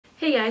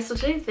Hey guys, so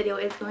today's video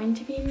is going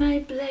to be my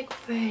Black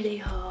Friday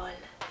haul.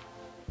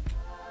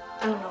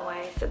 I don't know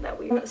why I said that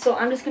weird. So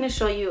I'm just going to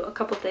show you a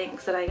couple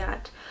things that I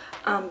got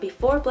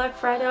before Black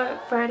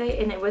Friday,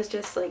 and it was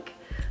just like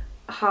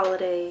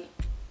holiday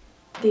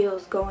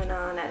deals going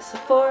on at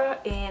Sephora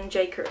and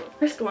J. Crew.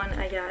 First one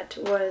I got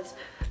was,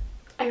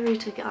 I already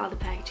took out the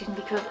packaging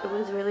because it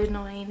was really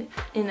annoying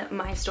in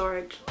my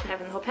storage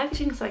having the whole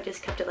packaging, so I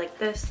just kept it like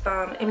this.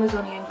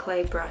 Amazonian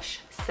clay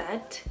brush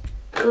set.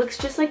 It looks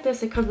just like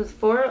this. It comes with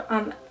 4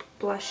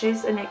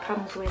 blushes, and it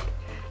comes with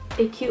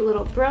a cute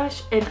little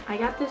brush, and I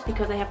got this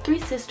because I have 3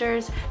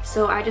 sisters,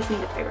 so I just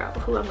need to figure out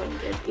who I'm going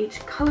to give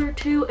each color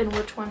to and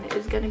which one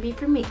is going to be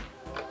for me.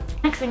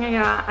 Next thing I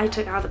got, I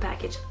took out the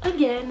package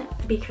again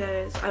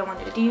because I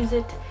wanted to use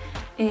it,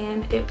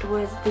 and it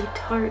was the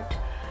Tarte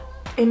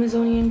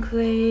Amazonian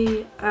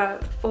clay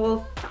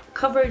full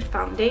coverage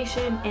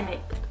foundation, and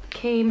it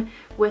came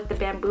with the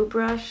bamboo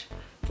brush,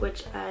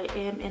 which I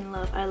am in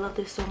love. I love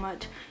this so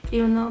much,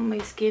 even though my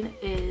skin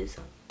is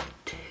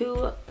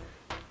too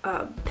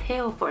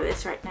pale for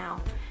this right now.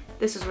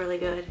 This is really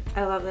good.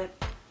 I love it.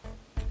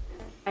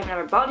 I've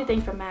never bought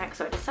anything from MAC,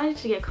 so I decided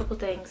to get a couple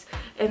things,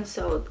 and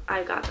so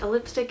I got a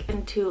lipstick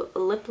and 2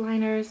 lip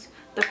liners.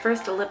 The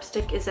first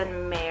lipstick is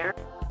in Mare.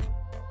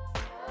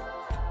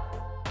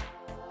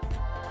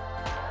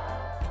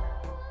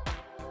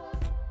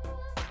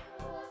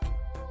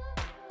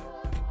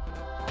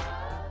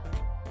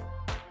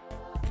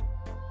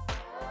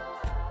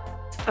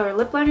 Our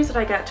lip liners that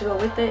I got to go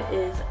with it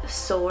is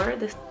Soar.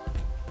 This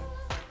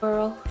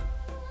Whirl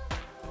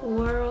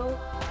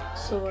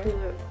Soar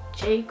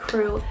J.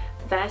 Crew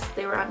vest.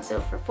 They were on sale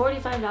for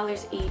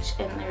 $45 each,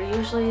 and they're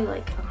usually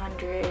like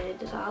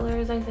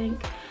 $100, I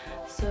think.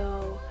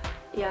 So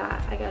yeah,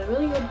 I got a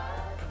really good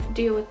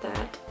deal with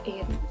that,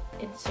 and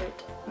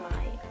insert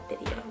my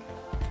video.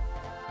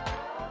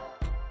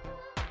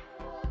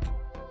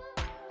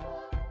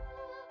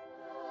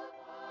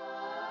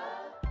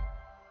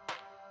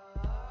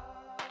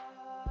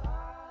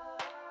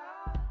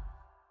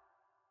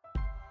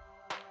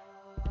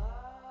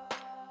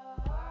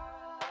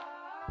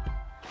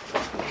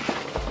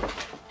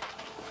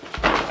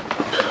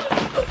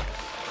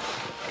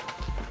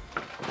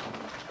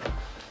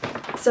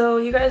 So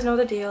you guys know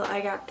the deal. I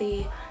got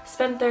the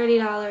spend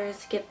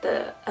 $30, get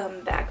the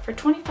bag for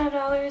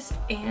 $25,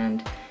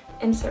 and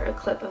insert a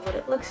clip of what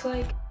it looks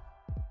like.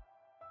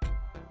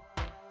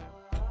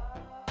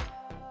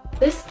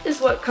 This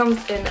is what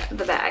comes in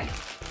the bag.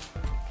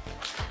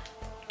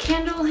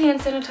 Candle,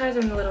 hand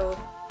sanitizer in the little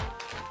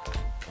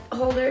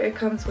holder. It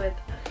comes with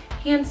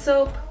hand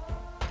soap,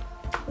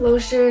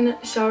 lotion,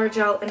 shower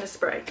gel, and a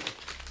spray.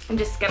 I'm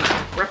just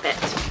gonna rip it.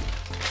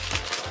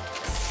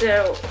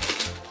 So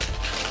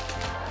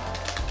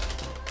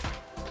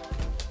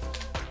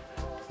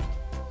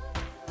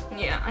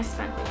yeah, I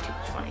spent way too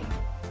much money.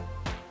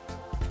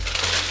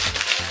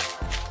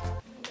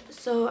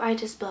 So I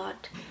just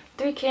bought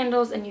 3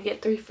 candles, and you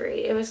get 3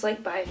 free. It was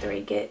like buy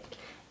 3 get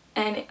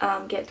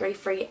 3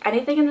 free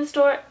anything in the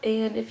store.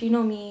 And if you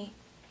know me,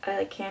 I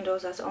like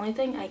candles. That's the only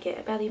thing I get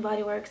at Bath &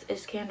 Body Works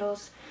is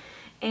candles,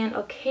 and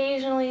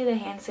occasionally the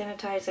hand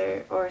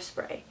sanitizer or a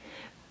spray.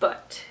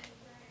 But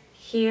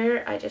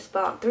here I just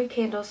bought 3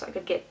 candles so I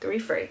could get 3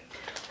 free.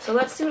 So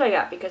let's see what I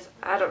got because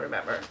I don't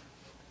remember.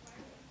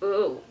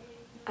 Ooh.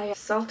 I got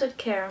salted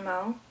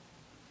caramel.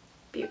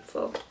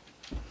 Beautiful.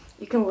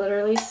 You can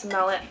literally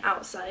smell it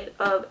outside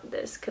of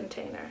this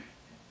container.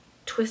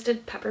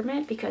 Twisted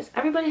peppermint, because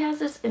everybody has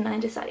this and I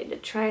decided to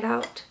try it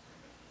out.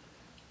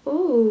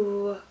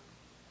 Ooh.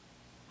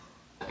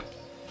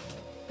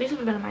 These have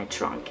been in my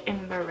trunk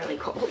and they're really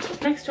cold.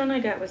 Next one I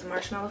got was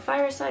marshmallow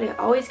fireside. I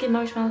always get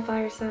marshmallow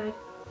fireside.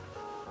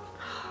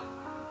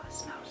 It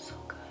smells so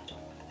good.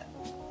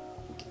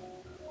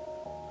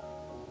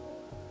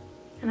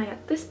 And I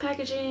got this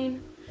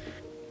packaging.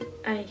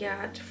 I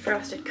got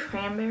frosted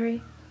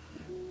cranberry.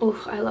 Oh,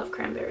 I love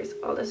cranberries.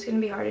 Oh, this is gonna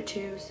be hard to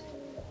choose.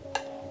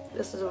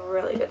 This is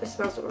really good. This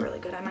smells really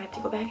good. I might have to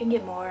go back and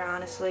get more,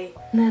 honestly.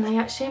 And then I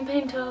got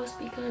champagne toast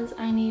because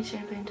I need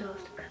champagne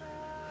toast.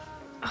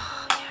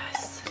 Oh,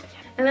 yes.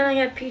 And then I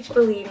got peach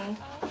bellini.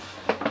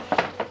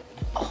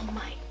 Oh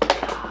my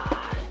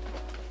god.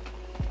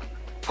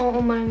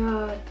 Oh my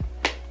god.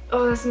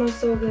 Oh, that smells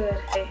so good.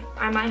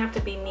 I might have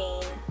to be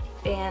mean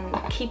and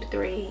keep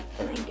 3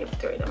 and then give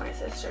 3 to my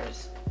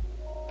sisters.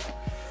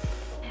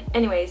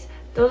 Anyways,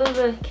 those are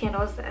the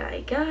candles that I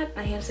got.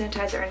 My hand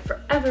sanitizer in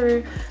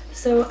forever.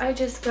 So I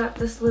just got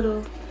this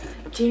little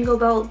Jingle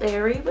Bell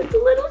berry with the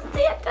little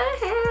Santa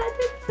hat.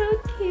 It's so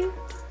cute.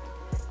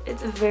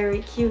 It's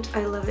very cute.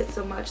 I love it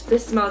so much.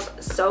 This smells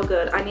so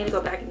good. I need to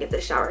go back and get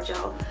the shower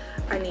gel.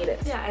 I need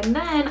it. Yeah, and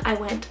then I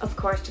went, of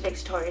course, to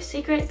Victoria's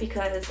Secret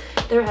because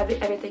they're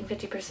having everything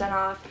 50%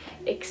 off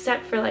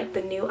except for like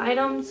the new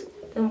items.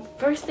 The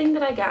first thing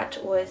that I got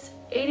was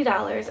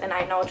 $80, and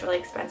I know it's really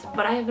expensive,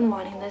 but I have been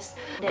wanting this,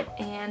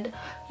 and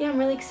yeah, I'm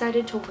really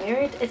excited to wear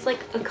it. It's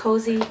like a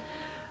cozy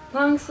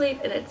long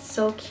sleeve, and it's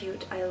so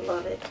cute. I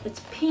love it.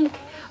 It's pink,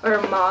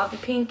 or mauve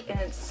pink,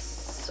 and it's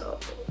so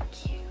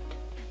cute.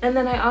 And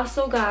then I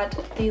also got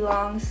the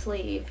long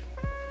sleeve.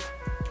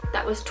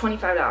 That was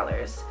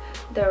 $25.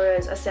 There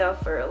was a sale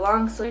for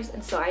long sleeves,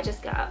 and so I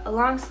just got a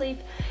long sleeve,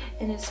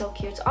 and it's so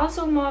cute. It's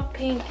also mauve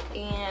pink,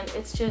 and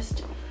it's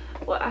just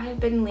what I have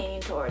been leaning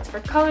towards for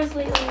colors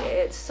lately.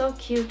 It's so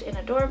cute and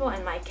adorable,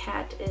 and my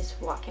cat is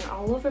walking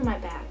all over my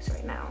bags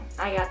right now.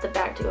 I got the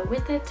bag to go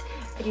with it.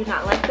 I do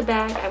not like the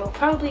bag. I will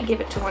probably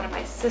give it to one of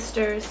my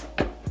sisters,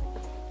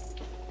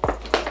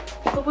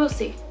 but we'll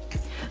see.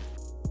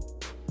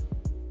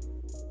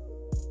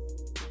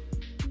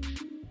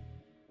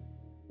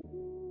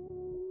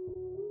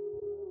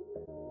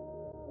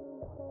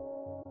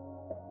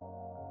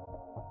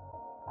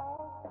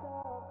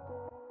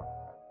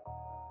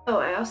 Oh,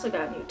 I also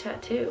got a new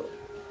tattoo.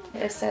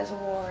 It says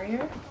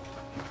Warrior.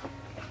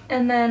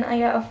 And then I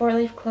got a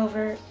 4-leaf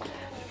clover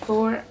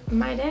for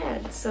my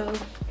dad. So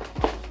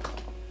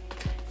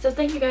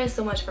thank you guys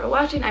so much for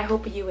watching. I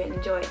hope you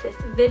enjoyed this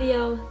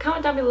video.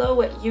 Comment down below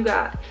what you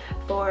got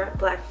for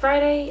Black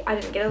Friday. I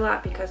didn't get a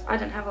lot because I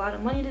didn't have a lot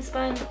of money to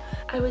spend.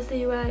 I will see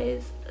you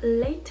guys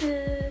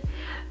later.